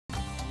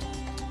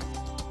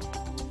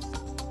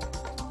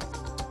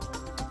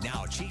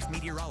Chief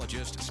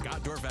Meteorologist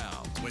Scott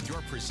Dorval with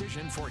your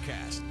precision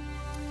forecast.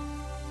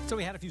 So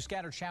we had a few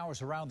scattered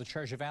showers around the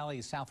Treasure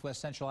Valley, southwest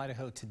central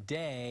Idaho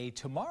today.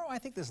 Tomorrow, I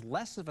think there's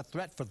less of a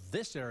threat for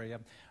this area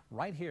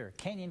right here.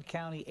 Canyon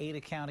County,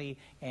 Ada County,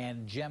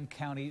 and Gem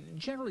County,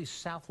 generally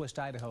southwest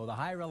Idaho. The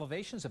higher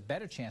elevations, a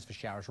better chance for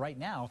showers. Right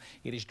now,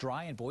 it is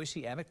dry in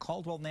Boise, Emmett,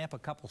 Caldwell, Nampa, a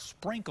couple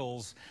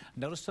sprinkles.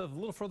 Notice a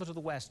little further to the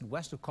west, and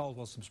west of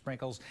Caldwell, some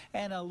sprinkles,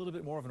 and a little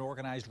bit more of an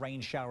organized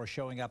rain shower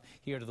showing up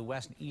here to the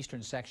west and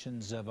eastern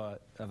sections of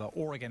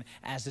Oregon.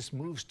 As this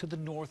moves to the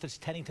north, it's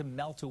tending to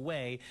melt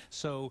away.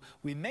 So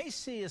we may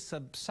see a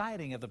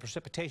subsiding of the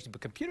precipitation,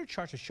 but computer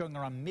charts are showing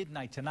around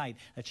midnight tonight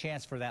a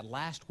chance for that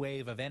last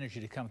wave of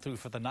energy to come through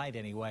for the night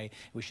anyway.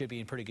 We should be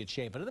in pretty good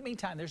shape. But in the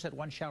meantime, there's that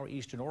one shower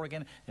eastern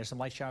Oregon. There's some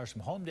light showers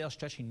from Homedale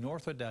stretching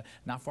northward,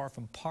 not far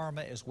from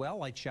Parma as well.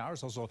 Light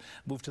showers also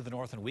move to the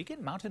north and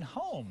weaken. Mountain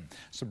Home,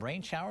 some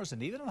rain showers,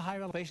 and even on the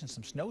higher elevations,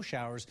 some snow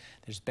showers.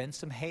 There's been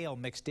some hail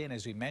mixed in,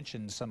 as we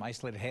mentioned, some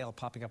isolated hail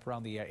popping up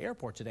around the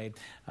airport today,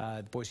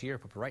 the Boise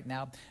Airport. But right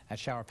now, that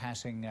shower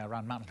passing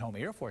around Mountain Home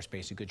Air Force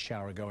Base, a good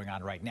shower going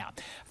on right now.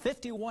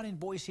 51 in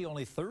Boise,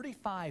 only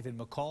 35 in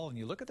McCall. And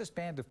you look at this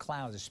band of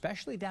clouds,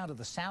 especially down to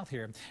the south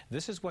here.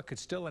 This is what could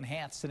still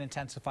enhance and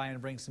intensify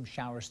and bring some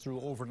showers through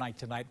overnight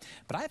tonight.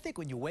 But I think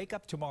when you wake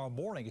up tomorrow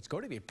morning, it's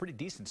going to be a pretty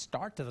decent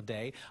start to the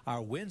day.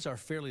 Our winds are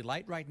fairly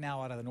light right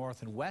now out of the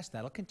north and west.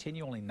 That'll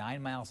continue only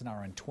 9 miles an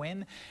hour in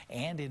Twin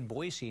and in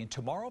Boise. And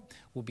tomorrow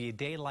will be a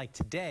day like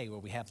today where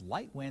we have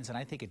light winds and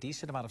I think a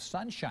decent amount of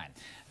sunshine.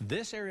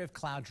 This area of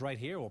clouds right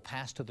here will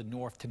pass to the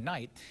north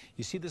tonight.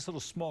 You see this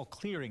little small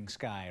clearing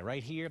sky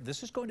right here.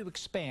 This is going to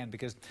expand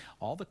because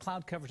all the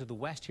cloud cover to the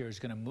west here is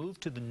going to move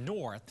to the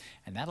north,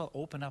 and that'll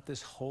open up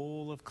this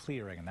hole of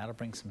clearing, and that'll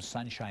bring some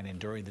sunshine in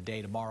during the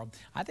day tomorrow.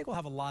 I think we'll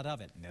have a lot of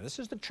it. Now, this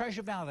is the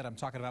Treasure Valley that I'm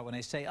talking about when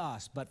I say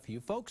us, but for you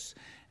folks,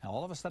 and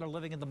all of us that are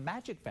living in the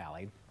Magic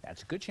Valley,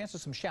 that's a good chance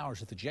of some showers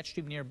with the jet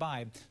stream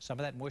nearby. Some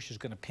of that moisture is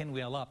going to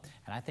pinwheel up,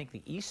 and I think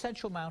the east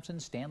central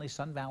mountains, Stanley,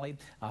 Sun Valley,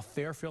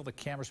 Fairfield, the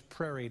Cameras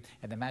Prairie,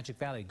 and the Magic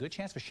Valley, a good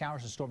chance for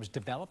showers and storms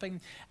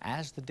developing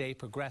as the day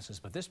progresses.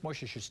 But this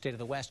moisture should stay to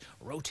the west,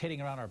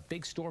 rotating around our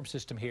big storm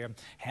system here.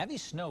 Heavy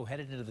snow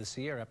headed into the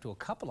Sierra, up to a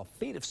couple of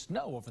feet of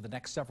snow over the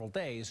next several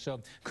days.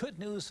 So good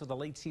news for the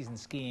late season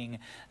skiing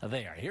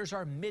there. Here's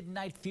our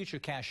midnight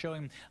futurecast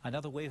showing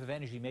another wave of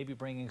energy, maybe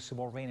bringing some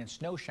more rain and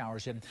snow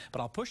showers in.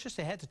 But I'll push this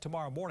ahead to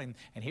tomorrow morning.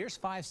 And here's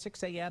 5,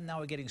 6 a.m. Now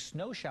we're getting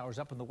snow showers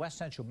up in the west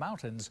central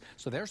mountains.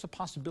 So there's a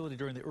possibility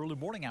during the early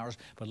morning hours.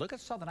 But look at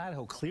southern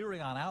Idaho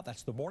clearing on out.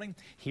 That's the morning.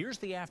 Here's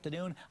the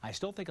afternoon. I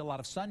still think a lot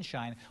of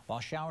sunshine, while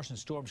showers and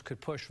storms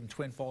could push from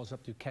Twin Falls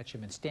up to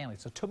Ketchum and Stanley.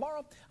 So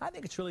tomorrow, I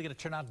think it's really going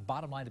to turn out,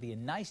 bottom line, to be a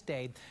nice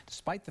day,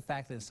 despite the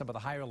fact that in some of the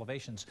higher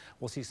elevations,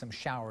 we'll see some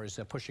showers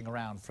pushing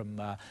around from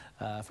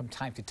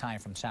time to time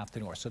from south to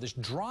north. So this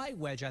dry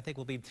wedge, I think,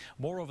 will be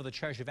more over the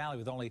Treasure Valley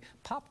with only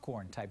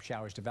popcorn-type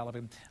showers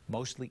developing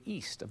mostly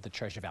east of the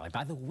Treasure Valley.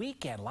 By the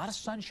weekend, a lot of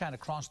sunshine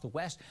across the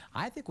west.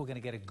 I think we're going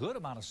to get a good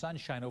amount of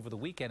sunshine over the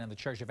weekend in the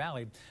Treasure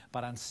Valley.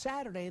 But on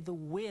Saturday, the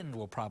wind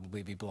will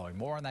probably be blowing.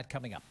 More on that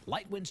coming up.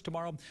 Light winds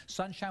tomorrow,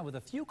 sunshine with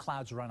a few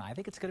clouds around. I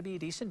think it's going to be a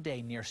decent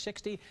day, near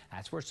 60.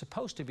 That's where it's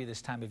supposed to be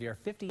this time of year.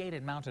 58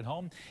 in Mountain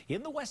Home.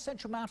 In the west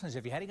central mountains,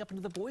 if you're heading up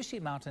into the Boise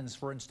Mountains,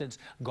 for instance,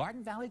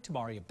 Garden Valley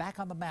tomorrow, you're back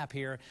on the map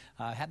here.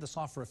 Had this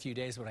off for a few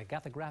days, but I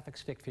got the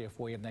graphics fixed here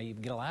for you. Now you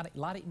can get a lot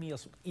of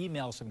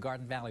emails from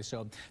Garden Valley.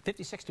 So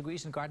 56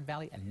 degrees in Garden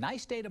Valley. A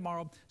nice day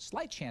tomorrow.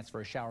 Slight chance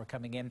for a shower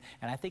coming in.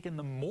 And I think in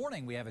the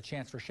morning we have a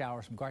chance for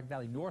showers from Garden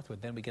Valley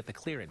northward. Then we get the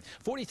clearing.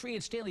 43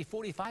 in Stanley,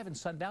 45 in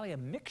Sun Valley. A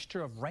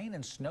mixture of rain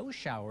and snow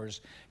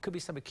showers. Could be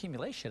some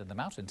accumulation in the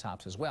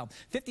mountaintops as well.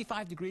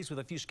 55 degrees with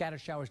a few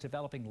scattered showers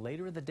developing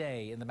later in the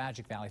day in the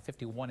Magic Valley.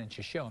 51 in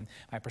Shoshone.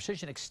 My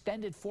precision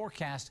extended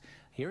forecast.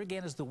 Here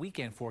again is the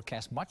weekend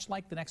forecast, much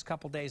like the next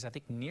couple days, I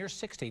think near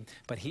 60.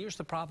 But here's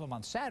the problem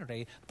on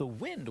Saturday. The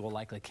wind will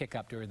likely kick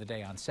up during the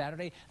day on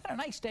Saturday. And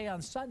a nice day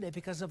on Sunday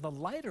because of the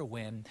lighter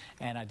wind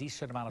and a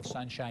decent amount of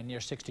sunshine near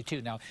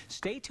 62. Now,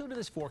 stay tuned to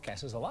this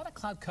forecast. There's a lot of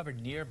cloud cover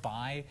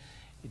nearby.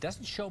 It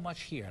doesn't show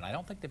much here, and I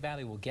don't think the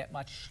valley will get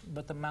much,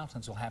 but the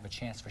mountains will have a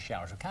chance for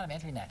showers. We're kind of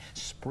entering that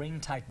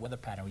spring-type weather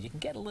pattern where you can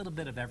get a little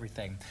bit of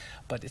everything,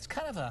 but it's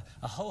kind of a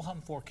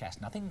ho-hum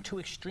forecast. Nothing too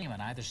extreme on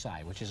either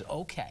side, which is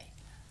okay.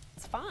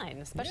 It's fine,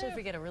 especially if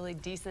we get a really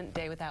decent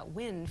day without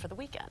wind for the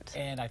weekend.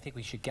 And I think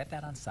we should get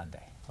that on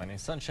Sunday. Plenty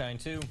of sunshine,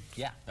 too.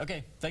 Yeah.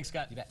 Okay, thanks,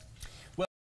 Scott. You bet.